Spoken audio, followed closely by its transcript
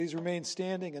Please remain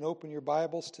standing and open your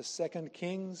Bibles to 2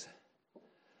 Kings.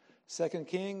 2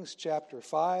 Kings chapter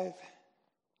 5.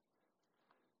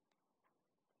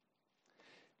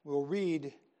 We'll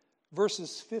read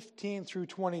verses 15 through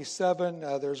 27.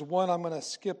 There's one I'm going to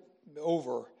skip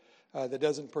over that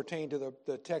doesn't pertain to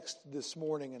the text this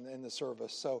morning in the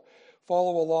service. So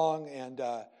follow along and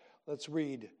let's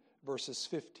read verses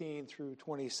 15 through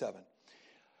 27.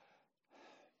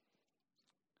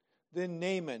 Then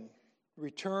Naaman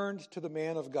returned to the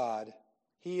man of God,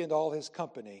 he and all his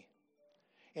company,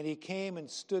 and he came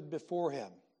and stood before him.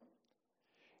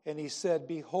 And he said,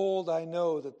 Behold, I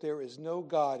know that there is no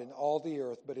God in all the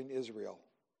earth but in Israel.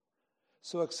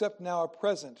 So accept now a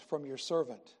present from your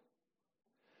servant.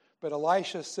 But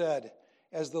Elisha said,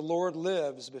 As the Lord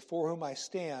lives, before whom I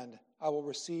stand, I will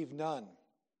receive none.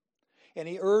 And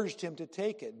he urged him to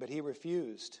take it, but he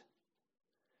refused.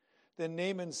 Then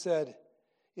Naaman said,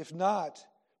 If not,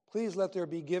 please let there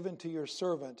be given to your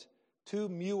servant 2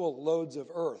 mule loads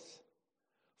of earth.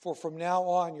 For from now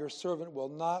on your servant will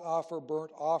not offer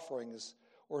burnt offerings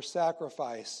or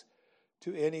sacrifice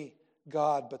to any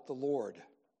god but the Lord.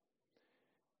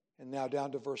 And now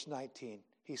down to verse 19.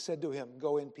 He said to him,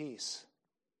 Go in peace.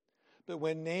 But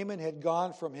when Naaman had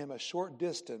gone from him a short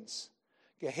distance,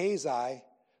 Gehazi,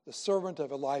 the servant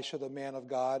of Elisha the man of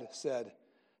God, said,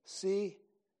 See,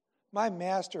 my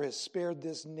master has spared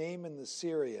this Naaman the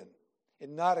Syrian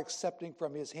in not accepting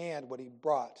from his hand what he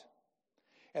brought.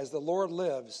 As the Lord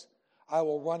lives, I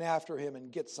will run after him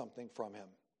and get something from him.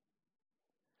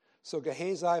 So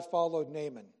Gehazi followed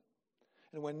Naaman.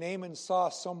 And when Naaman saw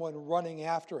someone running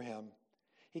after him,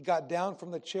 he got down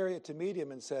from the chariot to meet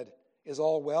him and said, Is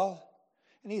all well?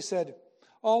 And he said,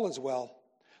 All is well.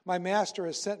 My master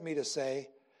has sent me to say,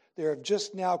 There have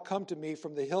just now come to me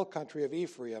from the hill country of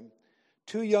Ephraim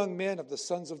 2 young men of the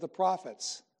sons of the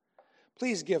prophets.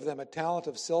 Please give them a talent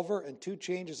of silver and 2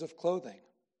 changes of clothing.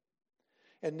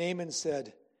 And Naaman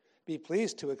said, Be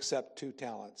pleased to accept 2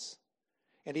 talents.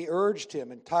 And he urged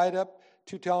him and tied up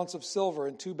 2 talents of silver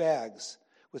in 2 bags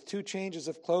with 2 changes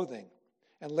of clothing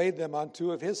and laid them on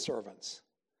 2 of his servants.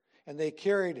 And they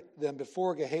carried them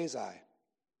before Gehazi.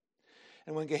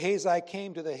 And when Gehazi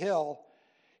came to the hill,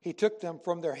 he took them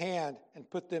from their hand and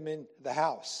put them in the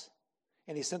house.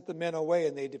 And he sent the men away,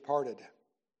 and they departed.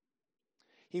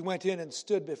 He went in and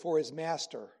stood before his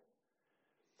master.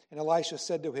 And Elisha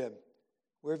said to him,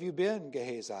 Where have you been,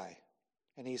 Gehazi?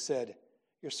 And he said,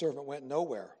 Your servant went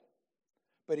nowhere.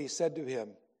 But he said to him,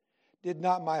 Did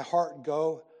not my heart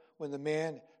go when the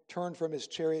man turned from his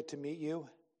chariot to meet you?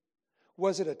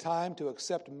 Was it a time to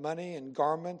accept money and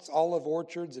garments, olive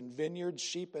orchards and vineyards,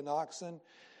 sheep and oxen,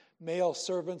 male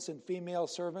servants and female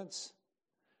servants?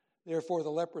 Therefore the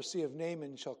leprosy of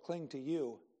Naaman shall cling to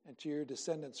you and to your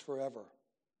descendants forever.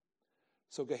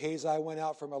 So Gehazi went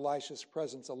out from Elisha's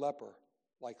presence a leper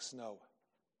like snow.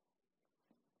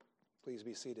 Please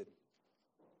be seated.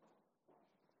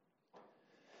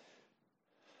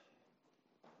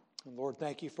 And Lord,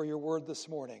 thank you for your word this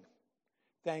morning.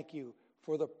 Thank you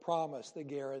for the promise, the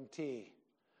guarantee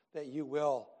that you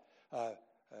will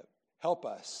help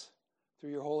us through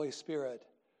your Holy Spirit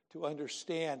to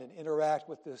understand and interact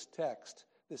with this text.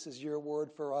 This is your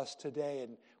word for us today,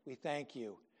 and we thank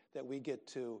you that we get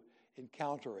to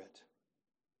encounter it.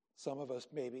 Some of us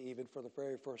maybe even for the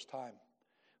very first time.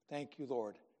 Thank you,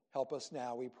 Lord. Help us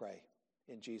now, we pray.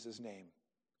 In Jesus' name,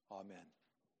 amen.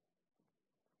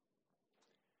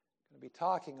 I'm going to be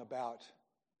talking about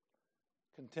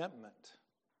contentment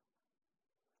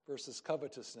versus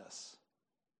covetousness.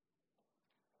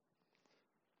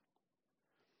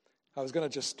 I was going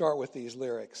to just start with these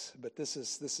lyrics, but this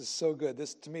is so good.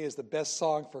 This, to me, is the best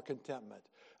song for contentment.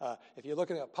 If you're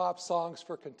looking at pop songs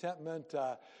for contentment,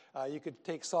 you could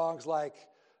take songs like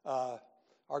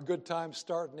Our Good Times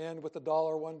Start and End with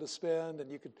 $1 to Spend,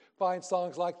 and you could find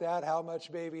songs like that, How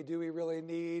Much Baby Do We Really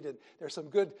Need? And there's some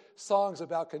good songs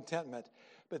about contentment.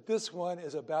 But this one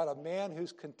is about a man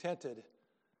who's contented,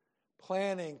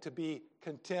 planning to be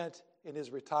content in his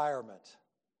retirement.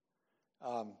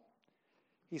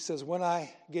 He says, When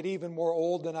I get even more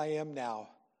old than I am now,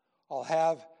 I'll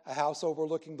have a house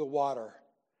overlooking the water.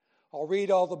 I'll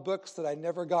read all the books that I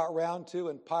never got round to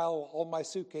and pile all my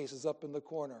suitcases up in the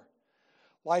corner.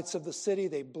 Lights of the city,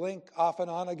 they blink off and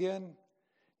on again.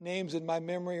 Names in my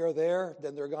memory are there,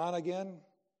 then they're gone again.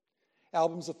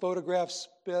 Albums of photographs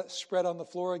spread on the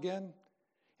floor again.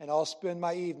 And I'll spend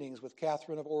my evenings with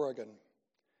Catherine of Oregon.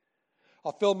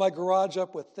 I'll fill my garage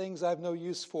up with things I've no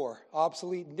use for,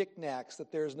 obsolete knickknacks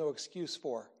that there's no excuse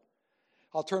for.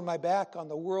 I'll turn my back on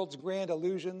the world's grand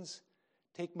illusions,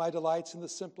 take my delights in the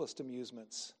simplest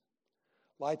amusements.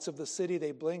 Lights of the city,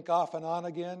 they blink off and on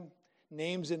again.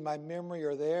 Names in my memory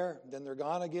are there, then they're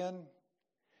gone again.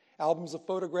 Albums of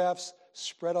photographs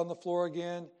spread on the floor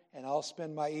again, and I'll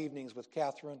spend my evenings with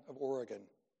Catherine of Oregon.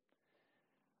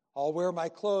 I'll wear my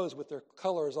clothes with their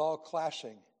colors all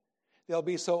clashing. They'll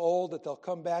be so old that they'll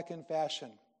come back in fashion.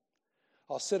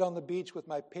 I'll sit on the beach with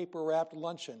my paper-wrapped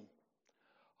luncheon.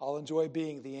 I'll enjoy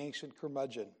being the ancient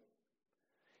curmudgeon.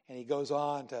 And he goes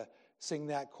on to sing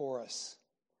that chorus.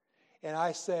 And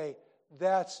I say,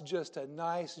 that's just a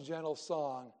nice, gentle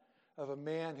song of a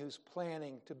man who's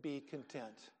planning to be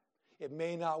content. It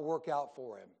may not work out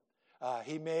for him.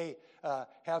 He may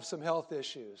have some health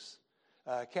issues.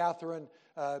 Catherine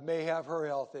may have her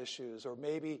health issues, or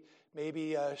maybe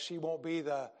she won't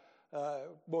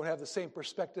have the same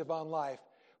perspective on life.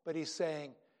 But he's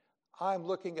saying, I'm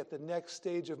looking at the next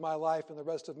stage of my life and the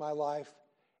rest of my life,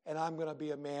 and I'm going to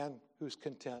be a man who's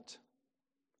content.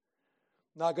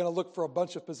 Not going to look for a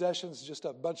bunch of possessions, just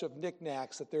a bunch of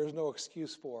knickknacks that there's no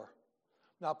excuse for.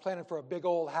 Not planning for a big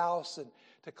old house and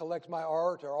to collect my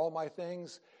art or all my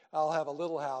things. I'll have a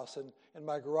little house, and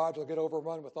my garage will get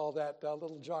overrun with all that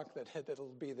little junk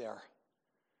that'll be there.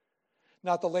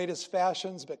 Not the latest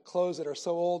fashions, but clothes that are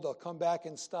so old they'll come back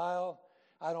in style.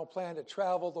 I don't plan to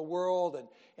travel the world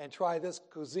and try this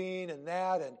cuisine and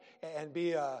that and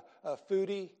be a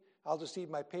foodie. I'll just eat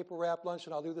my paper-wrapped lunch,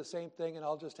 and I'll do the same thing, and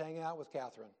I'll just hang out with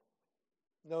Catherine.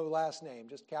 No last name,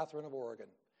 just Catherine of Oregon.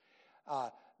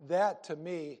 That, to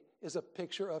me, is a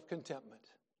picture of contentment.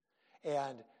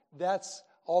 And that's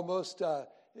almost,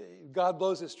 God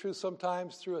blows his truth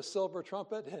sometimes through a silver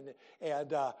trumpet,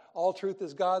 and all truth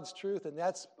is God's truth, and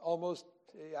that's almost,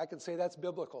 I can say that's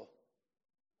biblical.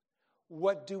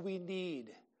 What do we need?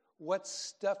 What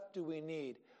stuff do we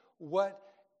need? What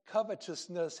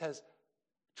covetousness has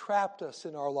trapped us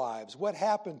in our lives? What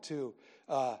happened to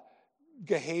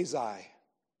Gehazi?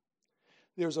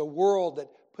 There's a world that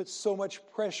puts so much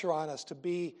pressure on us to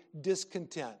be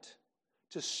discontent,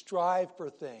 to strive for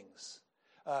things.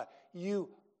 You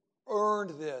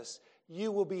earned this.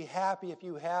 You will be happy if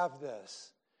you have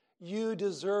this. You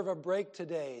deserve a break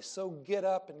today, so get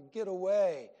up and get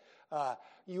away.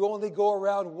 You only go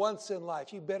around once in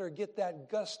life. You better get that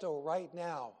gusto right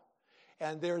now.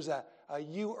 And there's a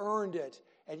you earned it,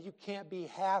 and you can't be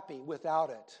happy without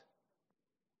it.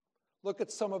 Look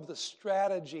at some of the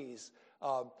strategies.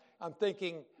 I'm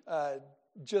thinking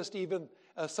just even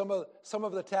some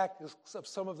of the tactics of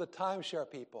some of the timeshare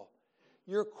people.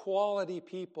 You're quality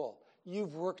people.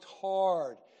 You've worked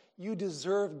hard. You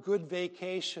deserve good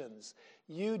vacations.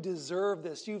 You deserve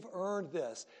this. You've earned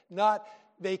this. Not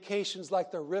vacations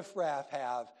like the riffraff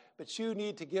have, but you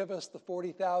need to give us the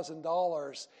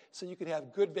 $40,000 so you can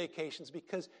have good vacations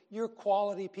because you're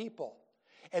quality people.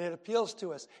 And it appeals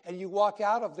to us. And you walk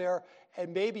out of there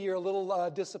and maybe you're a little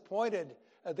disappointed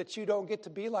that you don't get to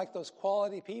be like those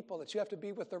quality people, that you have to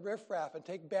be with the riffraff and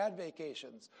take bad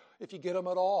vacations, if you get them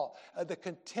at all. The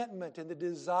contentment and the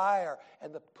desire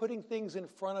and the putting things in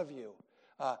front of you.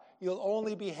 You'll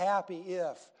only be happy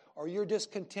if, or you're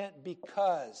discontent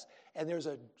because, and there's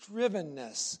a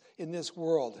drivenness in this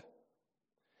world.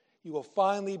 You will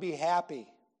finally be happy,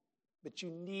 but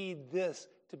you need this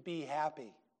to be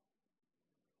happy.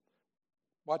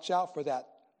 Watch out for that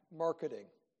marketing.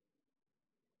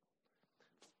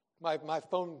 My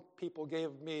phone people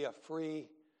gave me a free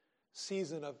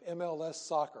season of MLS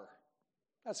soccer.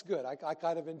 That's good. I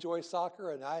kind of enjoy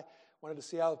soccer, and I wanted to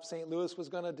see how St. Louis was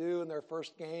going to do in their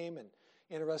first game and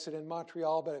interested in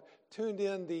Montreal, but I tuned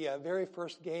in the very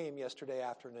first game yesterday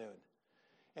afternoon,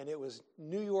 and it was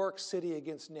New York City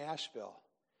against Nashville.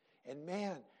 And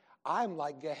man, I'm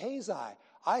like Gehazi.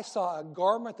 I saw a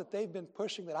garment that they've been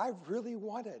pushing that I really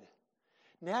wanted.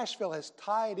 Nashville has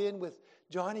tied in with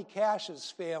Johnny Cash's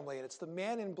family, and it's the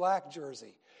Man in Black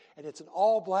jersey. And it's an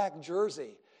all-black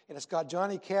jersey. And it's got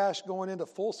Johnny Cash going into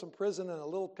Folsom Prison and a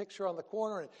little picture on the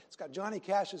corner, and it's got Johnny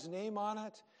Cash's name on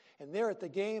it. And there at the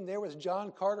game, there was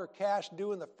John Carter Cash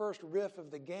doing the first riff of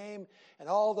the game, and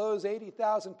all those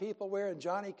 80,000 people wearing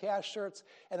Johnny Cash shirts.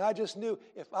 And I just knew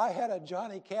if I had a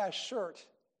Johnny Cash shirt,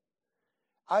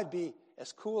 I'd be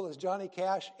as cool as Johnny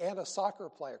Cash and a soccer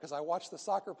player, because I watch the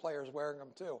soccer players wearing them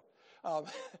too.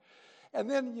 And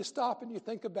then you stop and you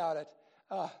think about it.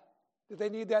 Do they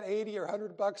need that $80 or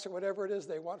 $100 or whatever it is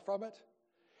they want from it?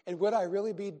 And would I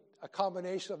really be a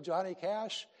combination of Johnny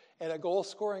Cash and a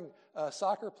goal-scoring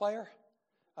soccer player?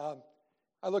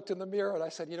 I looked in the mirror and I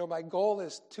said, my goal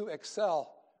is to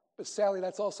excel, but sadly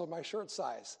that's also my shirt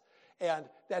size. And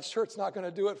that shirt's not going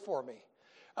to do it for me.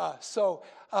 So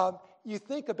you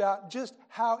think about just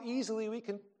how easily we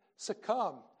can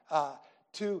succumb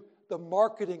to the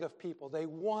marketing of people. They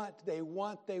want,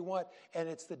 and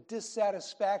it's the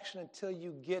dissatisfaction until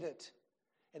you get it.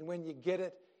 And when you get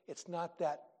it, it's not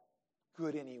that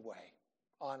good anyway,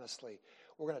 honestly.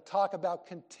 We're going to talk about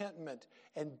contentment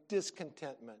and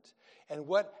discontentment and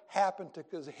what happened to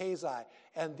Gehazi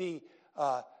and the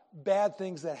bad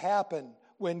things that happened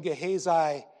when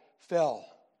Gehazi fell.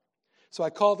 So I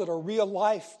called it a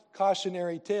real-life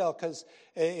cautionary tale because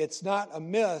it's not a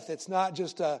myth. It's not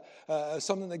just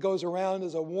something that goes around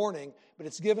as a warning, but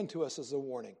it's given to us as a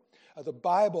warning. The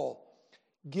Bible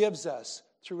gives us,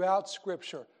 throughout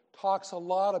Scripture, talks a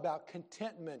lot about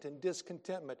contentment and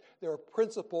discontentment. There are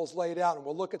principles laid out, and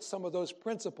we'll look at some of those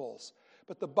principles.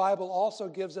 But the Bible also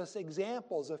gives us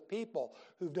examples of people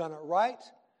who've done it right,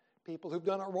 people who've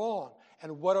done it wrong,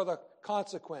 and what are the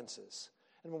consequences.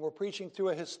 And when we're preaching through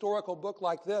a historical book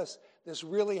like this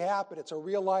really happened. It's a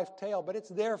real-life tale, but it's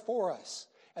there for us.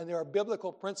 And there are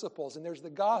biblical principles, and there's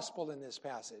the gospel in this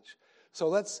passage. So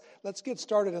let's get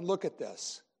started and look at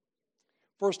this.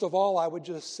 First of all, I would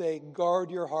just say, guard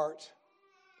your heart.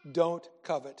 Don't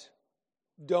covet.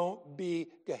 Don't be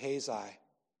Gehazi.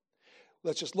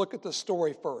 Let's just look at the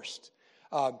story first.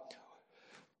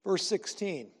 Verse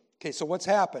 16. Okay, so what's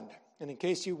happened? And in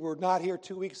case you were not here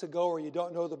 2 weeks ago or you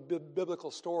don't know the biblical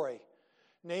story,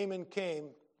 Naaman came.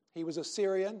 He was a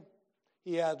Syrian.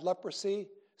 He had leprosy.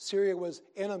 Syria was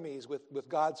enemies with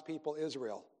God's people,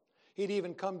 Israel. He'd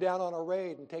even come down on a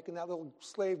raid and taken that little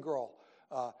slave girl.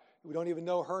 We don't even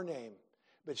know her name.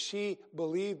 But she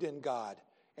believed in God.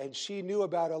 And she knew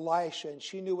about Elisha. And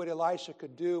she knew what Elisha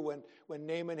could do when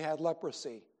Naaman had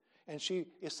leprosy. And she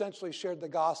essentially shared the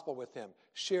gospel with him,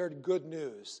 shared good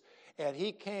news. And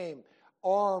he came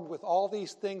armed with all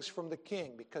these things from the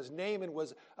king because Naaman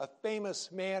was a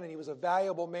famous man and he was a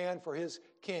valuable man for his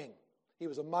king. He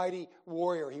was a mighty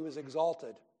warrior. He was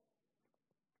exalted.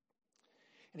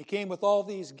 And he came with all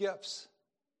these gifts.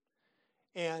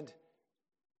 And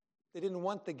they didn't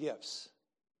want the gifts.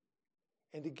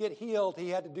 And to get healed, he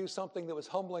had to do something that was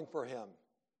humbling for him.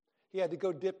 He had to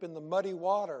go dip in the muddy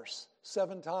waters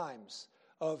 7 times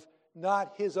of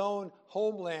not his own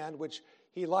homeland, which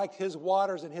he liked his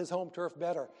waters and his home turf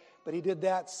better. But he did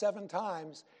that 7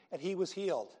 times, and he was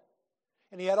healed.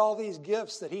 And he had all these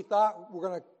gifts that he thought were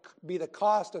going to be the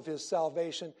cost of his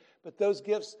salvation, but those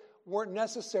gifts weren't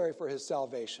necessary for his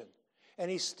salvation.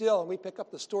 And we pick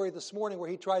up the story this morning where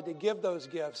he tried to give those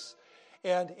gifts,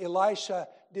 and Elisha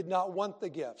did not want the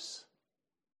gifts.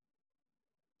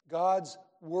 God's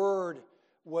word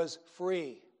was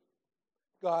free.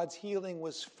 God's healing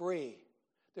was free.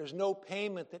 There's no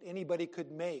payment that anybody could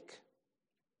make.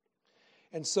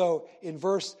 And so in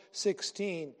verse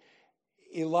 16,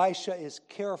 Elisha is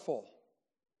careful.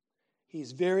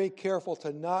 He's very careful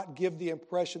to not give the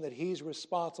impression that he's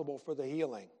responsible for the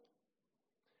healing.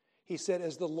 He said,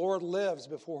 as the Lord lives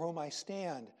before whom I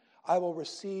stand, I will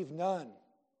receive none.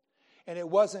 And it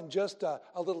wasn't just a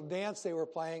little dance they were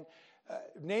playing.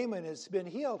 Naaman has been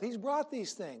healed. He's brought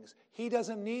these things. He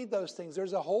doesn't need those things.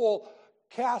 There's a whole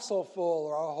castle full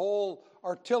or a whole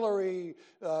artillery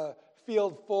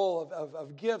field full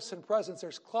of gifts and presents.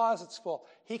 There's closets full.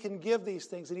 He can give these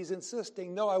things, and he's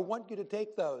insisting, no, I want you to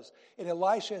take those. And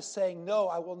Elisha is saying, no,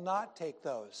 I will not take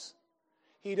those.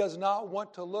 He does not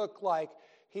want to look like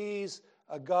he's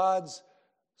a God's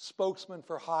spokesman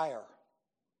for hire.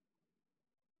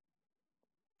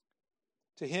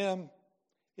 To him,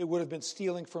 it would have been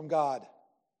stealing from God.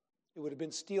 It would have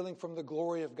been stealing from the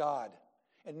glory of God.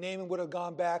 And Naaman would have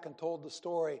gone back and told the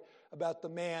story about the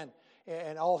man,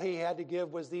 and all he had to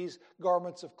give was these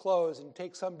garments of clothes and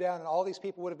take some down, and all these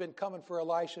people would have been coming for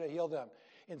Elisha to heal them.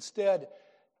 Instead,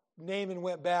 Naaman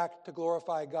went back to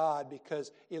glorify God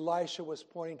because Elisha was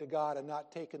pointing to God and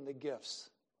not taking the gifts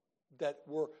that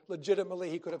were legitimately,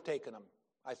 he could have taken them,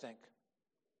 I think.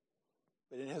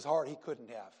 But in his heart, he couldn't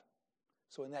have.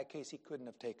 So in that case, he couldn't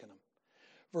have taken them.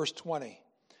 Verse 20,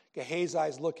 Gehazi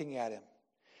is looking at him.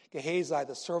 Gehazi,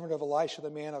 the servant of Elisha, the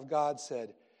man of God,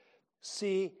 said,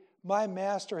 see, my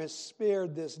master has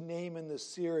spared this Naaman the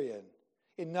Syrian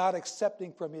in not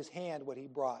accepting from his hand what he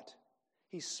brought.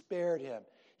 He spared him.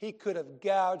 He could have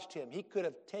gouged him. He could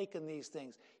have taken these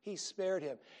things. He spared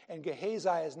him. And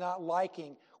Gehazi is not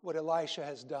liking what Elisha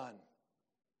has done.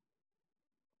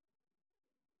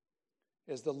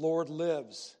 As the Lord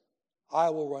lives,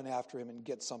 I will run after him and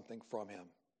get something from him.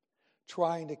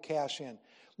 Trying to cash in.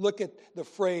 Look at the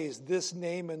phrase, this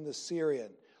Naaman the Syrian.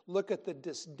 Look at the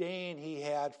disdain he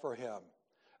had for him.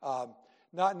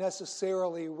 Not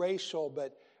necessarily racial,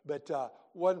 but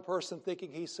one person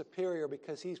thinking he's superior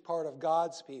because he's part of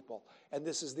God's people, and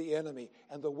this is the enemy,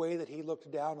 and the way that he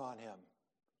looked down on him.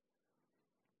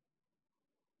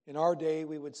 In our day,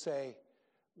 we would say,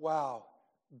 wow,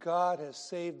 God has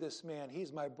saved this man.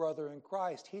 He's my brother in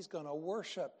Christ. He's going to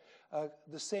worship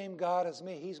the same God as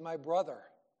me. He's my brother.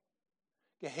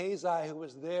 Gehazi, who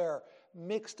was there,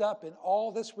 mixed up in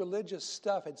all this religious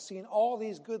stuff, had seen all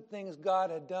these good things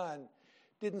God had done,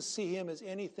 didn't see him as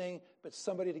anything but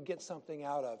somebody to get something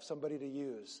out of, somebody to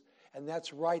use. And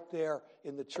that's right there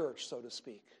in the church, so to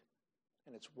speak.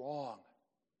 And it's wrong.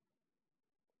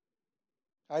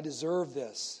 I deserve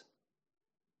this.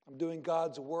 I'm doing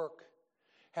God's work.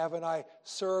 Haven't I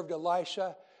served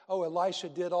Elisha? Oh, Elisha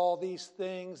did all these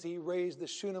things. He raised the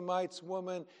Shunammite's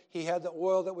woman. He had the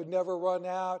oil that would never run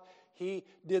out. He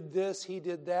did this, he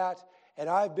did that. And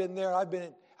I've been there. I've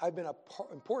been an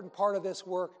important part of this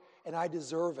work, and I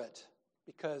deserve it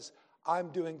because I'm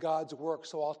doing God's work,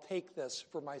 so I'll take this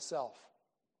for myself.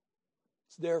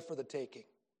 It's there for the taking.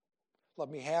 Let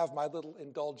me have my little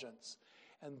indulgence.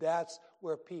 And that's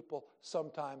where people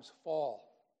sometimes fall.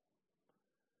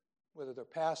 Whether they're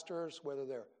pastors, whether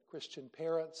they're Christian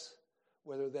parents,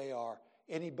 whether they are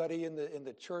anybody in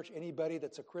the church, anybody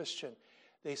that's a Christian,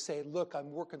 they say, look,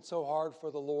 I'm working so hard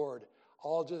for the Lord.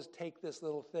 I'll just take this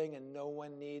little thing and no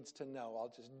one needs to know.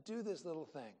 I'll just do this little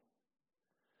thing.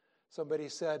 Somebody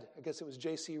said, I guess it was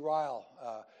J.C. Ryle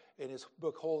in his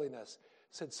book Holiness,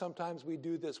 said sometimes we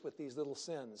do this with these little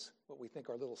sins, what we think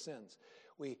are little sins.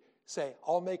 We say,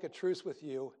 I'll make a truce with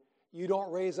you. You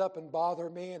don't raise up and bother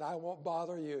me, and I won't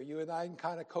bother you. You and I can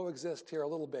kind of coexist here a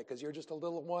little bit because you're just a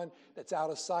little one that's out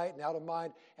of sight and out of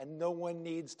mind, and no one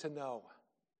needs to know.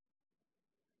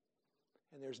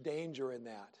 And there's danger in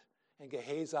that. And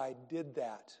Gehazi did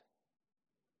that.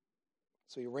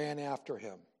 So he ran after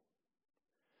him.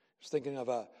 I was thinking of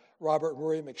Robert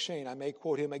Murray McShane. I may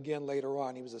quote him again later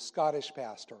on. He was a Scottish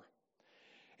pastor.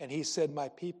 And he said, my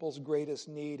people's greatest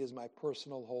need is my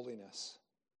personal holiness.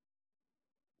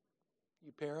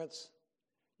 You parents,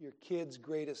 your kids'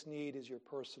 greatest need is your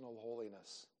personal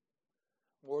holiness.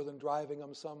 More than driving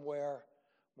them somewhere,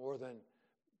 more than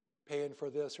paying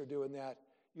for this or doing that,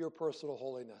 your personal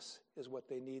holiness is what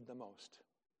they need the most.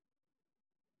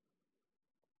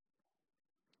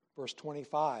 Verse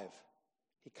 25,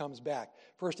 he comes back.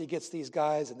 First he gets these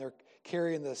guys and they're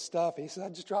carrying this stuff. He says, I'll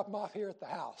just drop them off here at the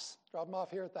house. Drop them off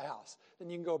here at the house. Then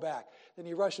you can go back. Then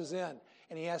he rushes in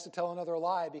and he has to tell another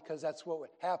lie because that's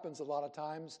what happens a lot of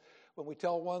times. When we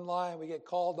tell one lie and we get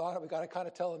called on it, we got to kind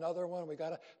of tell another one. We got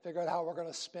to figure out how we're going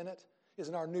to spin it.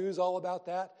 Isn't our news all about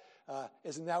that?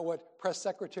 Isn't that what press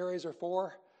secretaries are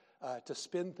for? To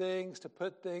spin things, to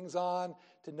put things on,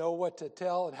 to know what to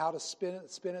tell and how to spin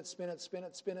it, spin it, spin it, spin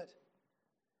it, spin it.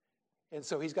 And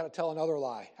so he's got to tell another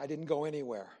lie. I didn't go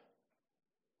anywhere.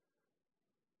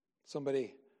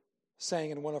 Somebody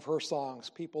sang in one of her songs,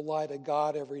 people lie to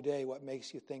God every day. What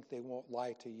makes you think they won't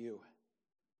lie to you?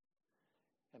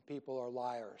 And people are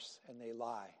liars, and they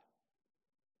lie.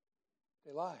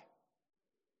 They lie.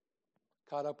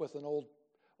 Caught up with an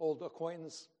old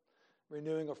acquaintance,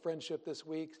 renewing a friendship this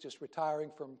week, just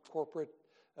retiring from corporate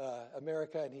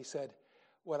America, and he said,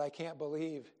 what I can't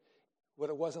believe, what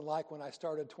it wasn't like when I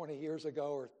started 20 years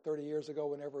ago or 30 years ago,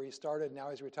 whenever he started, now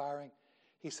he's retiring.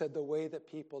 He said the way that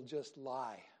people just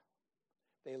lie.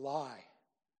 They lie.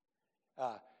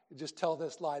 Just tell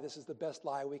this lie. This is the best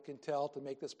lie we can tell to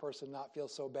make this person not feel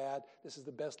so bad. This is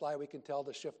the best lie we can tell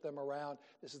to shift them around.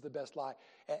 This is the best lie.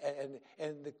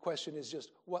 And the question is just,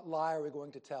 what lie are we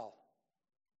going to tell?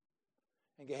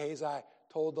 And Gehazi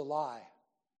told the lie.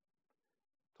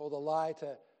 Told a lie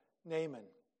to Naaman.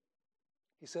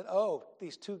 He said, oh,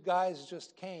 these two guys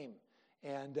just came,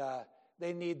 and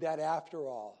they need that after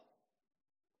all.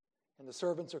 And the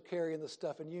servants are carrying the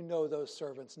stuff, and you know those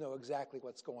servants know exactly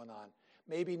what's going on.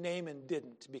 Maybe Naaman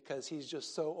didn't because he's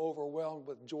just so overwhelmed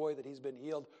with joy that he's been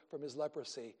healed from his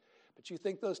leprosy. But you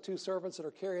think those two servants that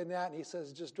are carrying that, and he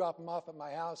says, just drop them off at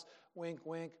my house, wink,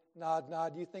 wink, nod,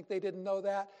 nod. You think they didn't know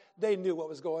that? They knew what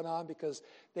was going on because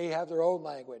they have their own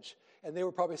language. And they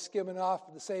were probably skimming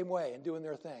off the same way and doing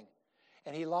their thing.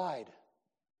 And he lied.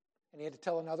 And he had to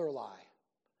tell another lie.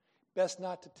 Best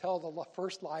not to tell the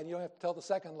first lie, and you don't have to tell the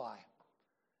second lie.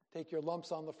 Take your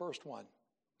lumps on the first one.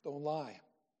 Don't lie.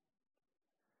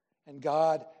 And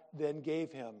God then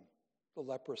gave him the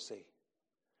leprosy.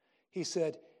 He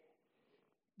said,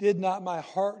 did not my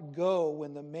heart go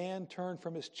when the man turned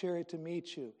from his chariot to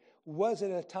meet you? Was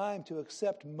it a time to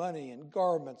accept money and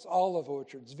garments, olive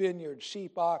orchards, vineyards,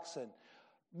 sheep, oxen,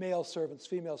 male servants,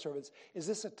 female servants? Is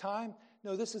this a time?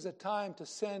 No, this is a time to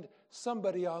send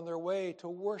somebody on their way to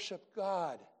worship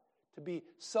God, to be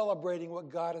celebrating what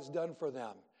God has done for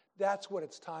them. That's what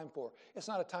it's time for. It's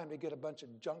not a time to get a bunch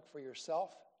of junk for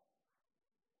yourself.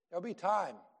 There'll be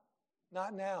time.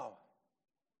 Not now.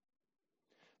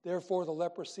 Therefore the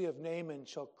leprosy of Naaman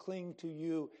shall cling to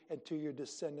you and to your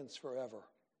descendants forever.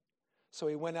 So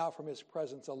he went out from his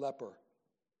presence a leper,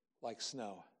 like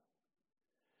snow.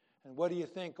 And what do you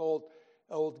think old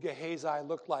Gehazi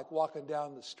looked like walking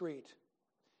down the street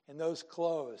in those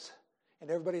clothes? And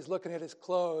everybody's looking at his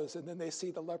clothes, and then they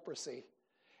see the leprosy.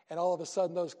 And all of a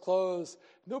sudden those clothes,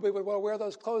 nobody would want to wear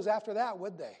those clothes after that,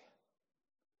 would they?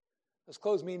 Those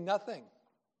clothes mean nothing.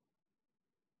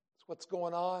 It's what's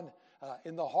going on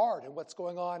in the heart and what's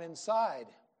going on inside.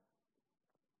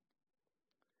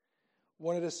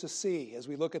 Wanted us to see as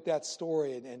we look at that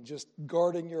story and just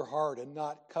guarding your heart and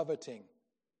not coveting.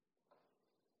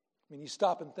 I mean, you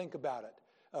stop and think about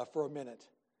it for a minute.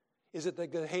 Is it that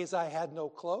Gehazi had no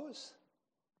clothes?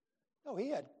 No, he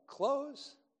had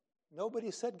clothes.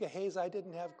 Nobody said Gehazi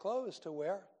didn't have clothes to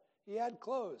wear. He had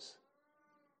clothes.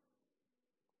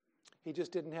 He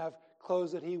just didn't have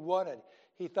clothes that he wanted.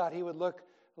 He thought he would look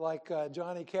like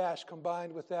Johnny Cash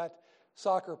combined with that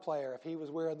soccer player. If he was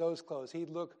wearing those clothes, he'd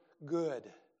look good.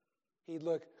 He'd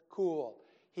look cool.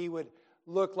 He would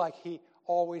look like he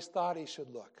always thought he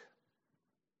should look.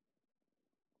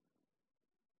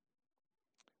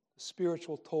 The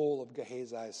spiritual toll of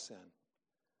Gehazi's sin.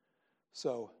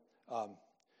 So,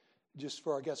 just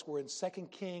for our guests, we're in 2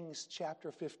 Kings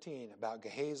chapter 15 about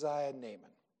Gehazi and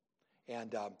Naaman.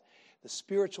 And the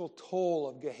spiritual toll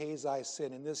of Gehazi's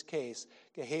sin. In this case,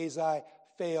 Gehazi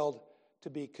failed to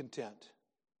be content.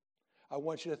 I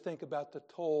want you to think about the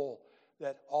toll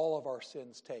that all of our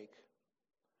sins take.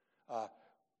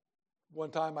 One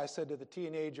time I said to the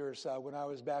teenagers when I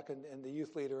was back in the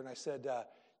youth leader, and I said,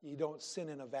 you don't sin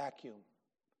in a vacuum.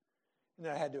 And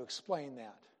then I had to explain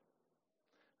that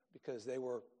because they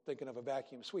were thinking of a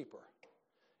vacuum sweeper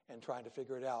and trying to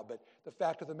figure it out. But the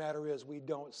fact of the matter is we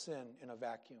don't sin in a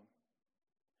vacuum.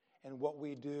 And what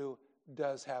we do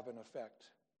does have an effect.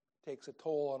 It takes a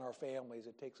toll on our families.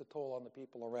 It takes a toll on the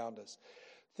people around us.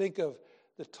 Think of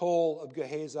the toll of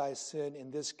Gehazi's sin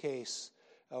in this case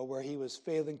where he was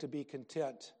failing to be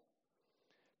content.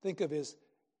 Think of his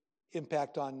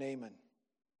impact on Naaman.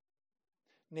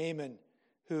 Naaman,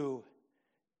 who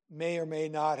may or may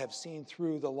not have seen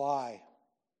through the lie,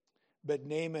 but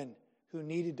Naaman, who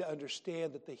needed to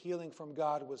understand that the healing from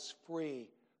God was free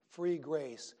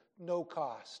grace, no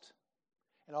cost.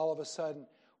 And all of a sudden,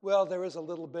 well, there is a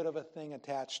little bit of a thing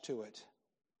attached to it.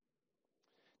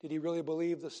 Did he really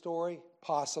believe the story?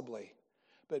 Possibly.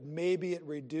 But maybe it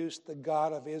reduced the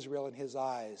God of Israel in his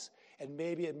eyes. And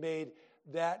maybe it made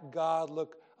that God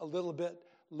look a little bit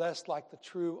less like the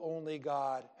true only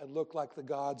God and look like the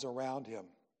gods around him.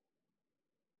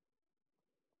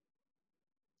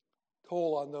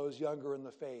 Toll on those younger in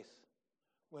the faith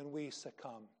when we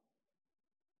succumb.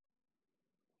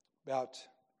 About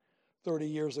 30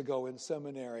 years ago in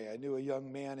seminary, I knew a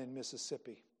young man in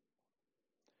Mississippi.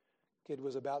 Kid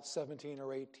was about 17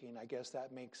 or 18. I guess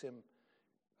that makes him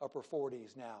upper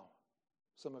 40s now,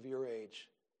 some of your age.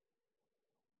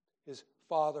 His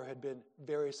father had been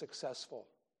very successful,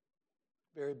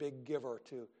 very big giver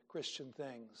to Christian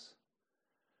things.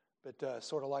 But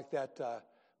sort of like that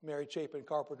Mary Chapin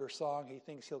Carpenter song, he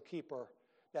thinks he'll keep her.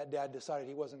 That dad decided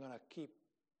he wasn't going to keep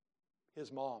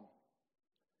his mom.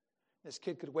 This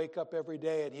kid could wake up every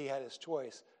day and he had his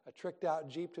choice, a tricked out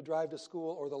Jeep to drive to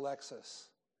school or the Lexus.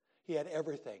 He had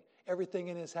everything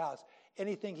in his house,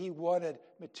 anything he wanted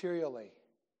materially.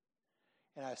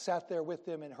 And I sat there with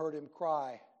him and heard him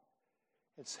cry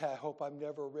and say, I hope I'm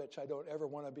never rich. I don't ever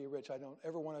want to be rich. I don't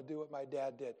ever want to do what my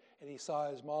dad did. And he saw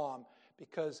his mom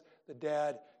because the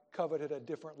dad coveted a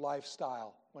different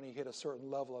lifestyle when he hit a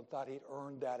certain level and thought he'd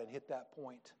earned that and hit that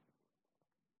point.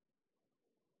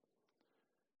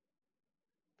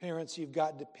 Parents, you've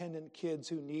got dependent kids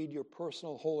who need your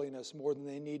personal holiness more than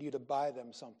they need you to buy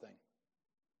them something.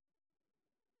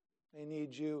 They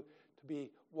need you to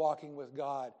be walking with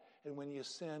God, and when you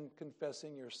sin,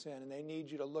 confessing your sin. And they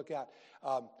need you to look at,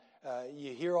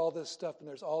 you hear all this stuff and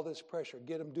there's all this pressure.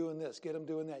 Get them doing this, get them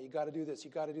doing that. You got to do this,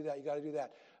 you got to do that, you got to do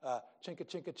that. Chinka,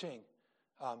 chinka, ching.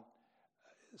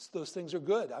 Those things are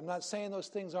good. I'm not saying those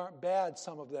things aren't bad,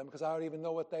 some of them, because I don't even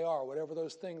know what they are, whatever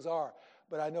those things are.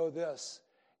 But I know this.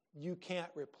 You can't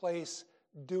replace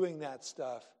doing that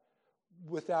stuff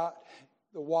without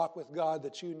the walk with God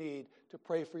that you need to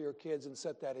pray for your kids and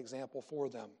set that example for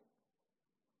them.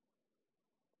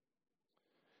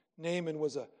 Naaman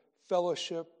was a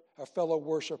fellow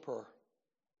worshiper.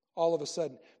 All of a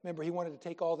sudden, remember, he wanted to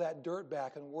take all that dirt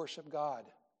back and worship God.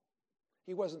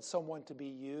 He wasn't someone to be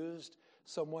used,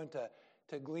 someone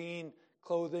to glean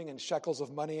clothing and shekels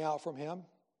of money out from him.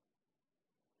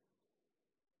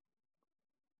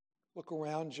 Look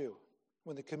around you.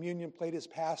 When the communion plate is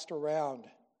passed around,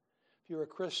 you're a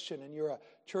Christian and you're a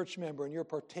church member and you're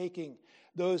partaking,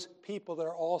 those people that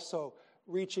are also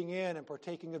reaching in and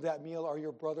partaking of that meal are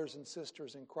your brothers and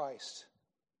sisters in Christ.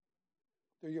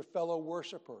 They're your fellow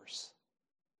worshipers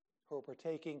who are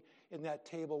partaking in that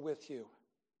table with you.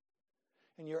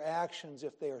 And your actions,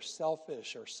 if they are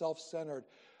selfish or self-centered,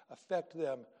 affect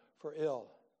them for ill.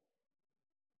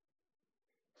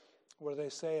 What do they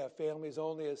say? A family is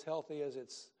only as healthy as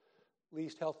its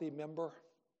least healthy member.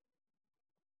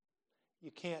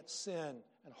 You can't sin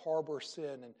and harbor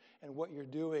sin and what you're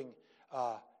doing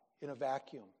in a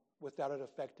vacuum without it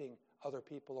affecting other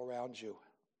people around you.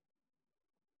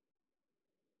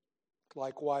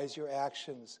 Likewise, your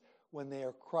actions, when they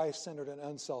are Christ-centered and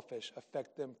unselfish,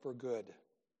 affect them for good.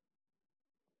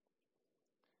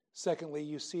 Secondly,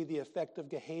 you see the effect of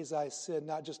Gehazi's sin,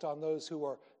 not just on those who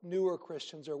are newer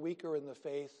Christians or weaker in the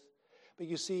faith, but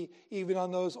you see even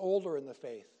on those older in the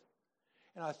faith.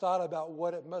 And I thought about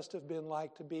what it must have been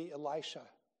like to be Elisha.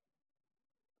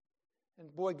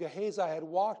 And boy, Gehazi had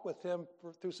walked with him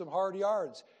through some hard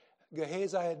yards.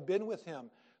 Gehazi had been with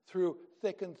him through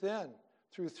thick and thin,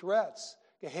 through threats.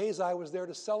 Gehazi was there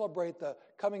to celebrate the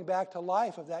coming back to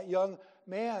life of that young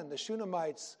man, the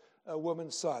Shunammite's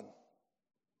woman's son.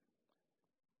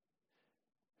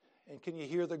 And can you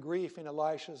hear the grief in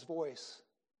Elisha's voice?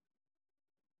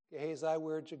 Gehazi,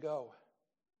 where'd you go?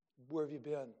 Where have you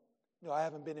been? No, I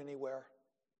haven't been anywhere.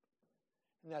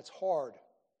 And that's hard.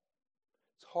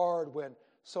 It's hard when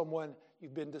someone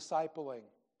you've been discipling,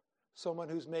 someone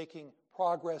who's making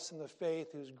progress in the faith,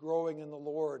 who's growing in the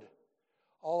Lord,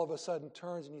 all of a sudden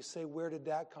turns and you say, where did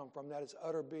that come from? That is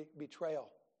utter betrayal.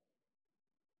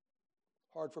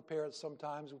 Hard for parents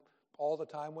sometimes, all the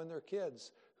time when they're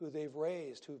kids, who they've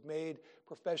raised, who've made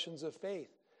professions of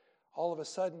faith, all of a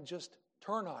sudden just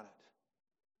turn on it.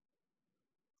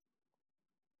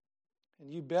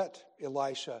 And you bet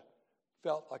Elisha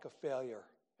felt like a failure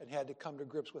and had to come to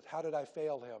grips with, how did I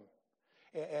fail him?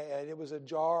 And it was a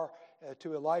jar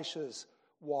to Elisha's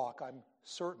walk, I'm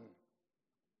certain.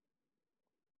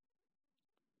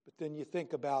 But then you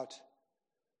think about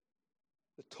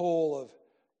the toll of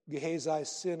Gehazi's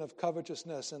sin of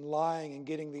covetousness and lying and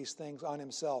getting these things on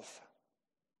himself.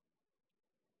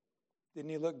 Didn't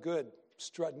he look good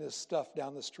strutting his stuff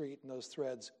down the street in those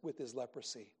threads with his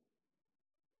leprosy?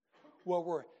 What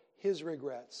were his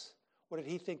regrets? What did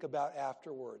he think about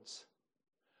afterwards?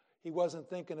 He wasn't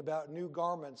thinking about new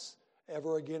garments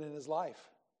ever again in his life.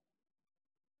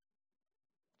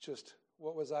 Just,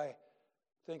 what was I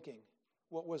thinking?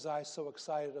 What was I so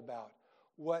excited about?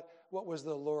 What was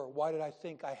the lure? Why did I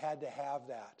think I had to have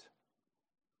that?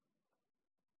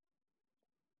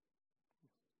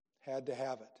 Had to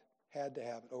have it. Had to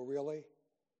have it. Oh, really?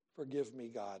 Forgive me,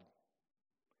 God.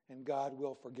 And God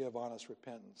will forgive honest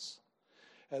repentance.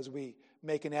 As we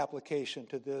make an application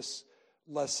to this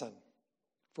lesson,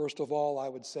 first of all, I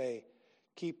would say,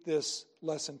 keep this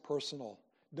lesson personal.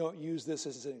 Don't use this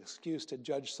as an excuse to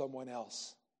judge someone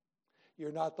else.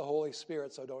 You're not the Holy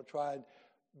Spirit, so don't try and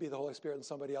be the Holy Spirit in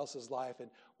somebody else's life and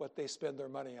what they spend their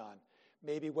money on.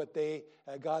 Maybe what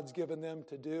God's given them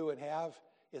to do and have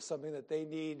is something that they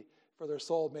need for their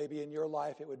soul. Maybe in your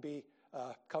life it would be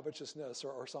covetousness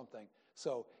or something.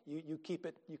 So you keep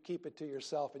it to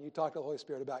yourself, and you talk to the Holy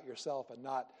Spirit about yourself and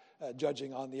not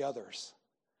judging on the others.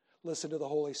 Listen to the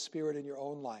Holy Spirit in your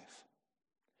own life.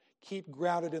 Keep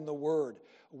grounded in the Word.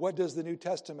 What does the New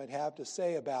Testament have to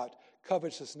say about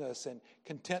covetousness and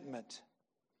contentment?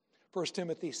 1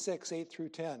 Timothy 6, 8 through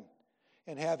 10.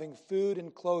 And having food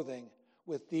and clothing,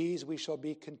 with these we shall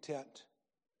be content.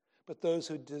 But those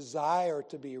who desire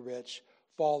to be rich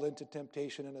fall into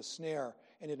temptation and a snare,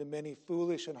 and into many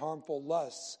foolish and harmful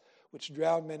lusts, which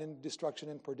drown men in destruction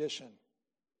and perdition.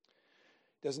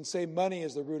 It doesn't say money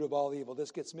is the root of all evil.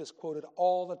 This gets misquoted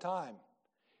all the time.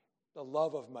 The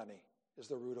love of money is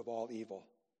the root of all evil,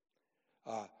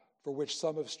 for which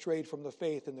some have strayed from the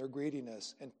faith in their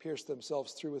greediness and pierced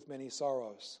themselves through with many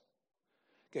sorrows.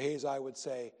 Gehazi would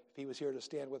say, if he was here to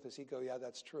stand with us, he'd go, yeah,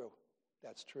 that's true.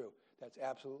 That's true. That's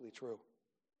absolutely true.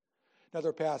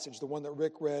 Another passage, the one that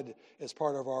Rick read as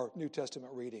part of our New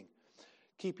Testament reading.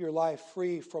 Keep your life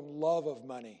free from love of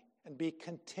money and be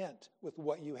content with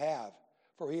what you have.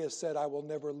 For he has said, I will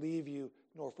never leave you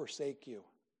nor forsake you.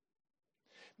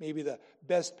 Maybe the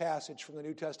best passage from the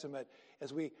New Testament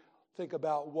as we think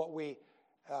about what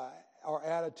our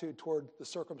attitude toward the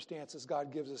circumstances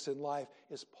God gives us in life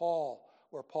is Paul,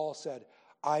 where Paul said,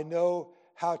 I know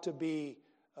how to be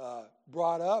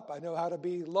brought up. I know how to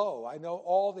be low. I know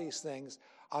all these things.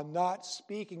 I'm not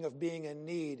speaking of being in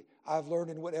need. I've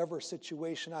learned in whatever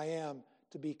situation I am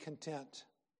to be content.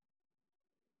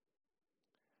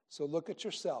 So look at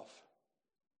yourself.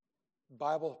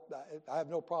 Bible, I have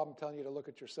no problem telling you to look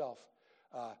at yourself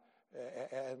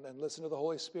and listen to the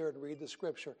Holy Spirit and read the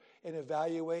Scripture and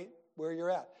evaluate where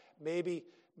you're at. Maybe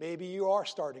you are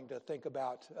starting to think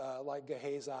about like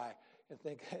Gehazi and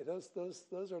think, hey,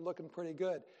 those are looking pretty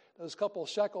good. Those couple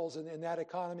shekels in that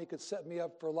economy could set me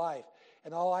up for life.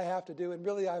 And all I have to do, and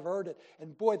really I've heard it,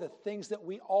 and boy, the things that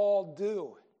we all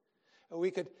do,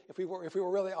 we could, if we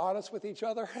were really honest with each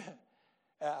other,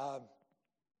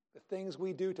 the things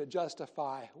we do to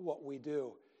justify what we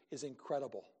do is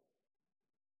incredible.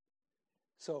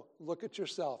 So look at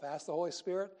yourself. Ask the Holy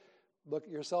Spirit, look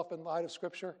at yourself in light of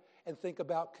Scripture, and think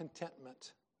about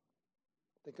contentment.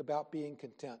 Think about being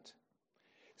content.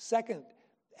 Second,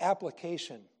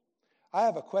 application. I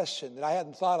have a question that I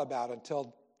hadn't thought about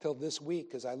until this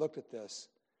week as I looked at this.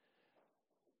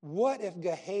 What if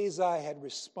Gehazi had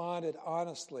responded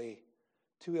honestly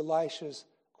to Elisha's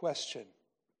question?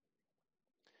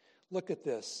 Look at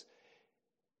this.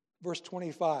 Verse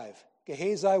 25.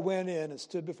 Gehazi went in and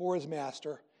stood before his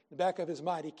master. In the back of his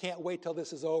mind, he can't wait till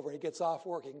this is over. He gets off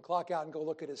work. He can clock out and go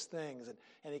look at his things.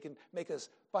 And he can make his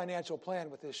financial plan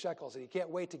with his shekels. And he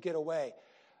can't wait to get away.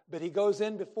 But he goes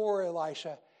in before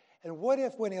Elisha. And what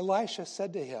if when Elisha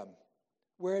said to him,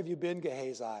 "Where have you been,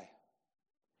 Gehazi?"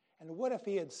 And what if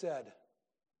he had said,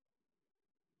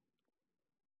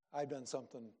 "I've done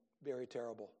something very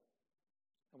terrible.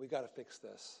 And we got to fix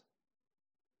this.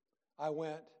 I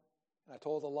went and I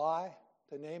told a lie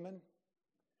to Naaman.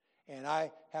 And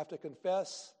I have to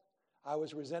confess, I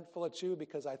was resentful at you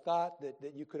because I thought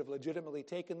that you could have legitimately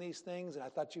taken these things, and I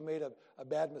thought you made a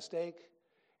bad mistake.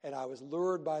 And I was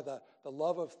lured by the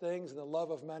love of things and the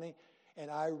love of money, and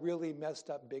I really messed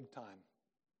up big time."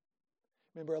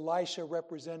 Remember, Elisha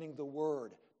representing the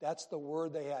Word. That's the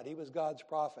Word they had. He was God's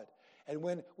prophet. And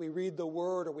when we read the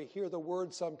Word or we hear the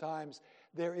Word sometimes,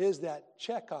 there is that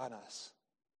check on us.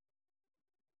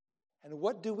 And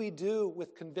what do we do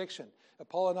with conviction?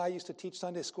 Paul and I used to teach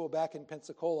Sunday school back in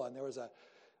Pensacola, and there was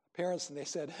parents, and they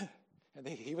said, and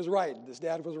he was right, and his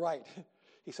dad was right.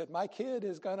 He said, "My kid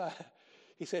is gonna,"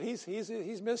 he said,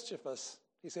 he's mischievous.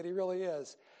 He said, "He really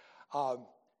is."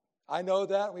 I know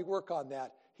that, and we work on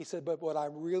that. He said, "But what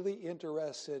I'm really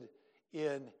interested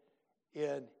in,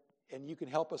 and you can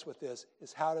help us with this,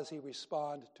 is how does he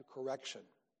respond to correction?"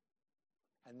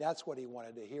 And that's what he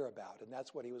wanted to hear about, and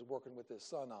that's what he was working with his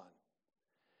son on.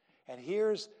 And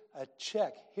here's a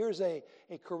check. Here's a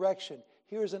correction.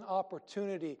 Here's an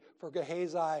opportunity for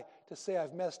Gehazi to say,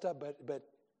 "I've messed up, but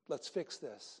let's fix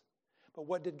this." But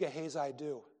what did Gehazi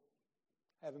do?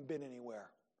 Haven't been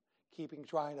anywhere.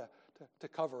 Trying to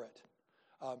cover it.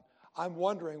 I'm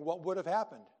wondering what would have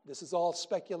happened. This is all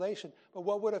speculation, but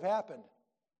what would have happened?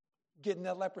 Getting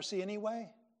that leprosy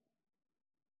anyway?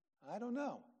 I don't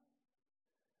know.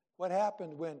 What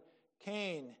happened when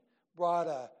Cain brought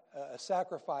a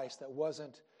sacrifice that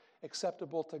wasn't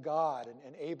acceptable to God,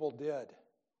 and Abel did?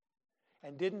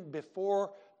 And didn't,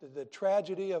 before the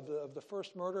tragedy of the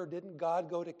first murder, didn't God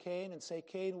go to Cain and say,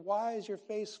 "Cain, why is your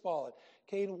face fallen?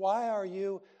 Cain, why are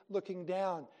you looking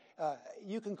down?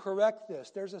 You can correct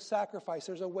this. There's a sacrifice.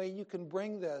 There's a way you can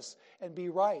bring this and be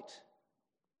right."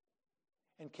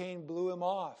 And Cain blew him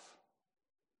off.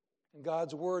 In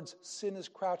God's words, sin is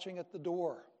crouching at the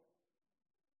door.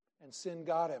 And sin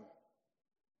got him.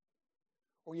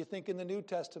 Or you think in the New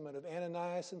Testament of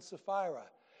Ananias and Sapphira,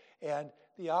 and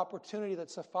the opportunity that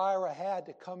Sapphira had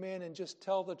to come in and just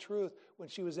tell the truth when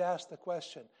she was asked the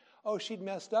question. Oh, she'd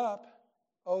messed up.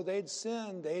 Oh, they'd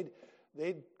sinned.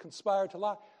 They'd conspired to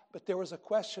lie. But there was a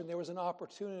question. There was an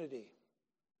opportunity.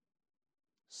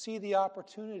 See the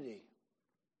opportunity.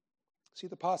 See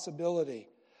the possibility.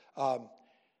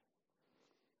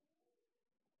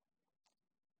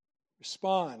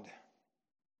 Respond.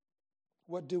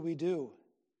 What do?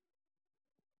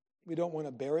 We don't want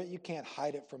to bear it. You can't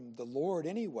hide it from the Lord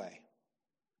anyway.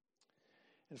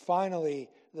 And finally,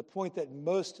 the point that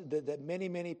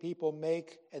many people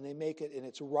make, and they make it, and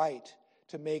it's right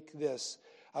to make this.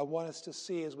 I want us to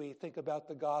see as we think about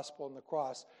the gospel and the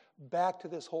cross, back to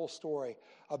this whole story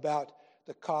about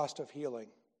the cost of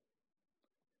healing.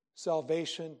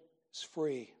 Salvation is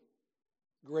free.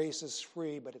 Grace is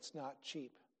free, but it's not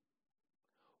cheap.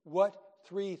 What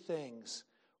three things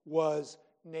was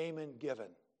Naaman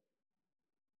given?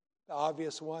 The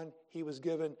obvious one, he was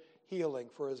given healing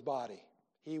for his body.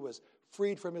 He was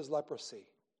freed from his leprosy.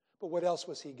 But what else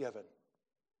was he given?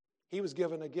 He was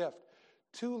given a gift.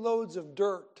 2 loads of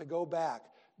dirt to go back,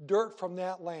 dirt from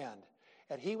that land.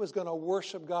 And he was going to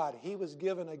worship God. He was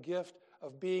given a gift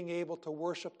of being able to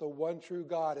worship the one true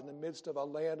God in the midst of a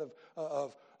land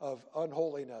of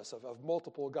unholiness, of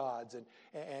multiple gods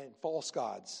and false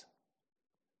gods.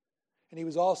 And he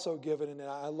was also given, and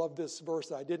I love this verse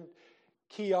that I didn't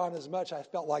key on as much, I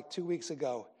felt like 2 weeks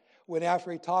ago, when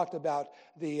after he talked about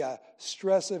the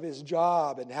stress of his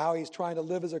job and how he's trying to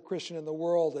live as a Christian in the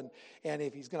world, and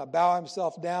if he's going to bow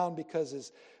himself down because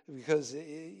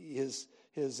his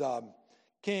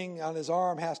king on his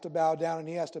arm has to bow down and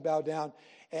he has to bow down,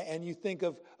 and you think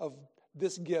of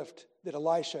this gift that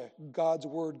Elisha, God's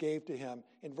word, gave to him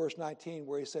in verse 19,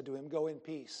 where he said to him, "Go in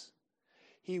peace."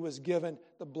 He was given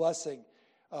the blessing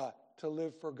to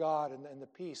live for God and the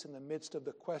peace in the midst of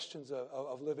the questions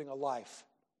of living a life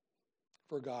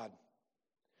for God.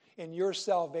 In your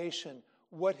salvation,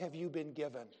 what have you been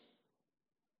given?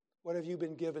 What have you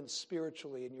been given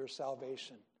spiritually in your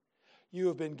salvation? You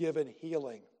have been given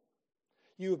healing.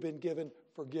 You have been given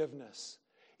forgiveness.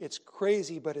 It's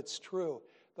crazy, but it's true.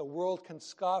 The world can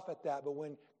scoff at that, but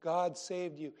when God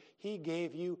saved you, He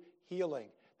gave you healing.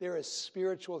 There is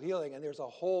spiritual healing, and there's a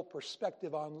whole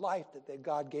perspective on life that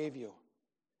God gave you.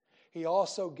 He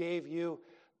also gave you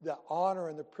the honor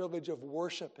and the privilege of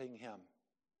worshiping Him.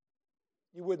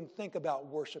 You wouldn't think about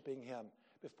worshiping Him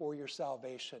before your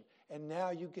salvation, and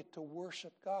now you get to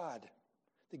worship God,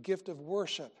 the gift of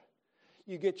worship.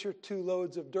 You get your 2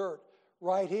 loads of dirt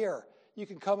right here. You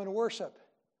can come and worship.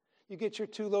 You get your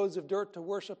 2 loads of dirt to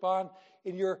worship on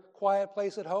in your quiet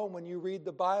place at home when you read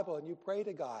the Bible and you pray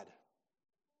to God.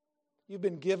 You've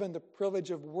been given the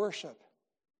privilege of worship.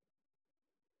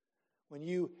 When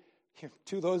your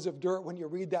 2 loads of dirt, when you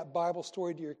read that Bible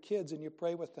story to your kids and you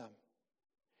pray with them.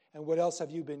 And what else have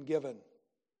you been given?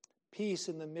 Peace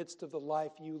in the midst of the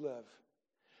life you live.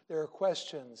 There are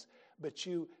questions, but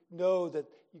you know that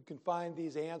you can find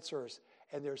these answers,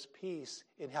 and there's peace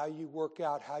in how you work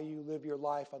out, how you live your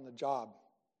life on the job.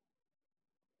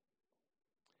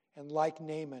 And like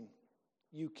Naaman,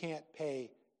 you can't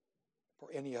pay for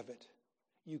any of it.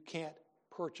 You can't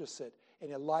purchase it.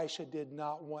 And Elisha did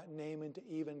not want Naaman to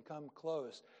even come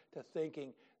close to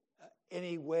thinking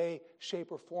any way,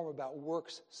 shape, or form about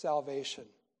works salvation.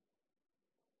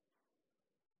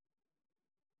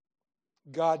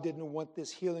 God didn't want this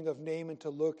healing of Naaman to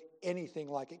look anything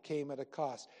like it came at a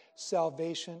cost.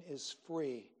 Salvation is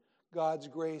free. God's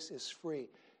grace is free.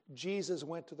 Jesus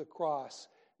went to the cross.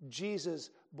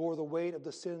 Jesus bore the weight of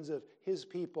the sins of His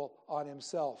people on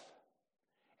Himself.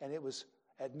 And it was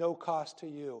at no cost to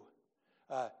you.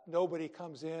 Nobody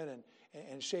comes in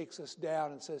and shakes us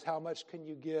down and says, how much can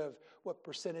you give? What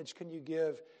percentage can you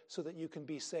give so that you can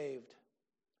be saved?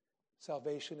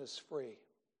 Salvation is free.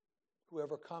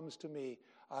 Whoever comes to me,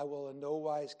 I will in no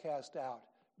wise cast out,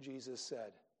 Jesus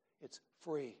said. It's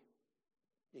free.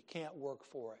 You can't work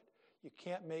for it. You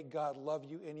can't make God love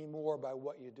you anymore by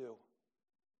what you do.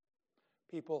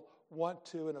 People want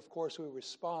to, and of course we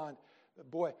respond.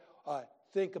 But boy,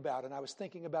 think about it. And I was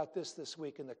thinking about this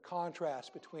week in the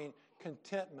contrast between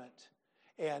contentment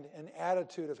and an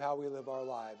attitude of how we live our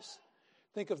lives.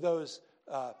 Think of those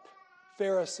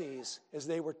Pharisees as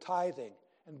they were tithing.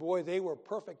 And boy, they were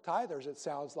perfect tithers, it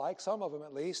sounds like, some of them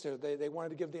at least. They wanted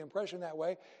to give the impression that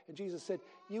way. And Jesus said,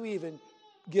 you even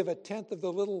give 1/10 of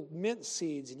the little mint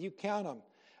seeds, and you count them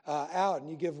out, and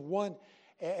you give one.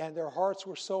 And their hearts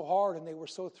were so hard, and they were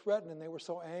so threatened, and they were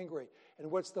so angry.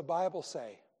 And what's the Bible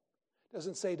say? It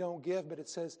doesn't say don't give, but it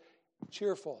says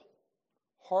cheerful,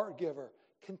 heart giver,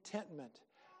 contentment,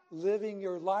 living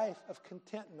your life of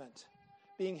contentment,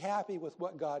 being happy with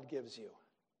what God gives you.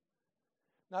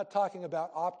 Not talking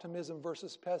about optimism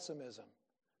versus pessimism.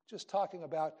 Just talking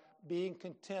about being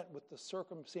content with the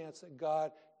circumstance that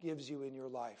God gives you in your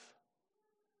life.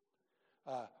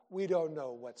 We don't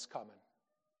know what's coming.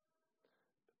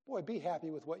 Boy, be happy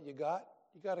with what you got.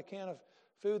 You got a can of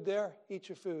food there? Eat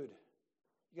your food.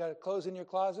 You got clothes in your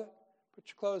closet? Put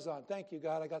your clothes on. Thank you,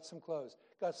 God, I got some clothes.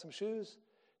 Got some shoes?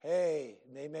 Hey,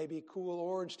 they may be cool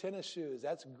orange tennis shoes.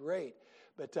 That's great.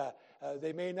 But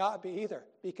they may not be either.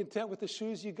 Be content with the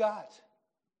shoes you got.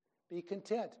 Be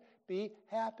content. Be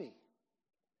happy.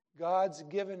 God's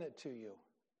given it to you.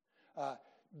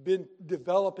 Been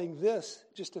developing this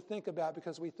just to think about,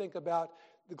 because we think about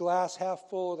the glass half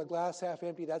full or the glass half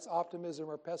empty. That's optimism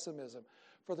or pessimism.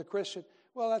 For the Christian,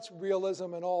 well, that's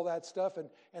realism and all that stuff. And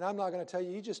I'm not going to tell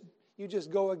you, you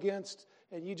just go against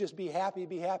and you just be happy,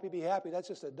 be happy, be happy. That's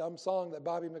just a dumb song that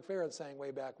Bobby McFerrin sang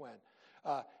way back when.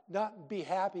 Not be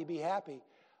happy,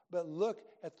 but look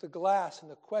at the glass.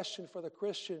 And the question for the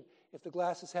Christian, if the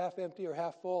glass is half empty or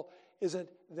half full, isn't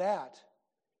that.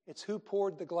 It's who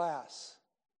poured the glass.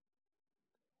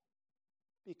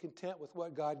 Be content with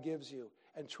what God gives you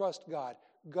and trust God.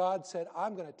 God said,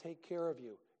 I'm going to take care of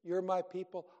you. You're my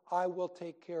people. I will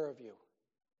take care of you.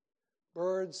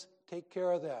 Birds, take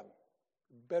care of them.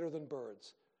 Better than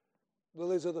birds.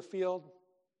 Lilies of the field,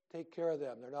 take care of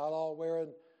them. They're not all wearing,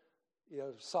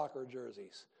 soccer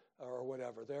jerseys or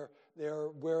whatever. They're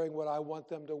wearing what I want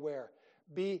them to wear.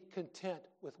 Be content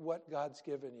with what God's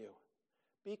given you.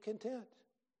 Be content.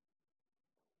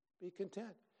 Be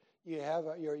content.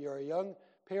 You're a young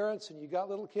parents and you got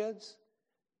little kids.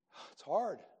 It's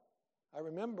hard. I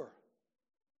remember.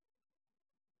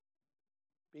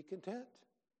 Be content.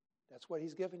 That's what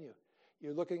He's given you.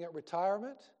 You're looking at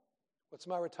retirement. What's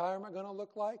my retirement going to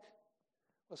look like?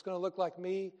 What's going to look like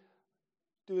me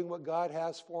doing what God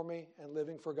has for me and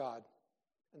living for God?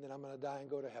 And then I'm going to die and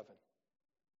go to heaven.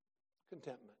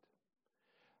 Contentment.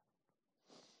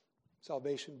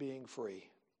 Salvation being free.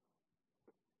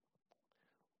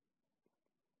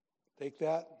 Take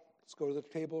that. Let's go to the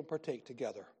table and partake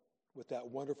together with that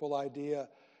wonderful idea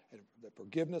that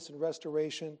forgiveness and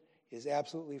restoration is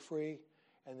absolutely free,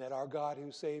 and that our God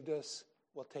who saved us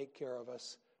will take care of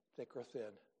us, thick or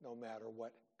thin, no matter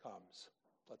what comes.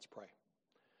 Let's pray.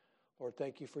 Lord,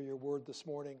 thank you for your word this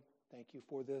morning. Thank you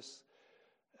for this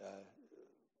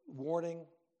warning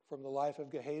from the life of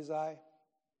Gehazi.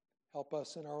 Help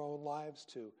us in our own lives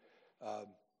to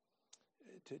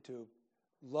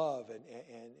love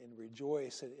and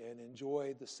rejoice and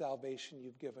enjoy the salvation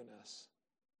you've given us.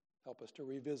 Help us to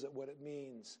revisit what it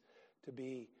means to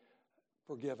be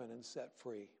forgiven and set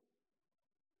free.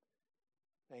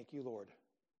 Thank you, Lord.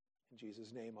 In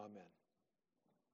Jesus' name, amen.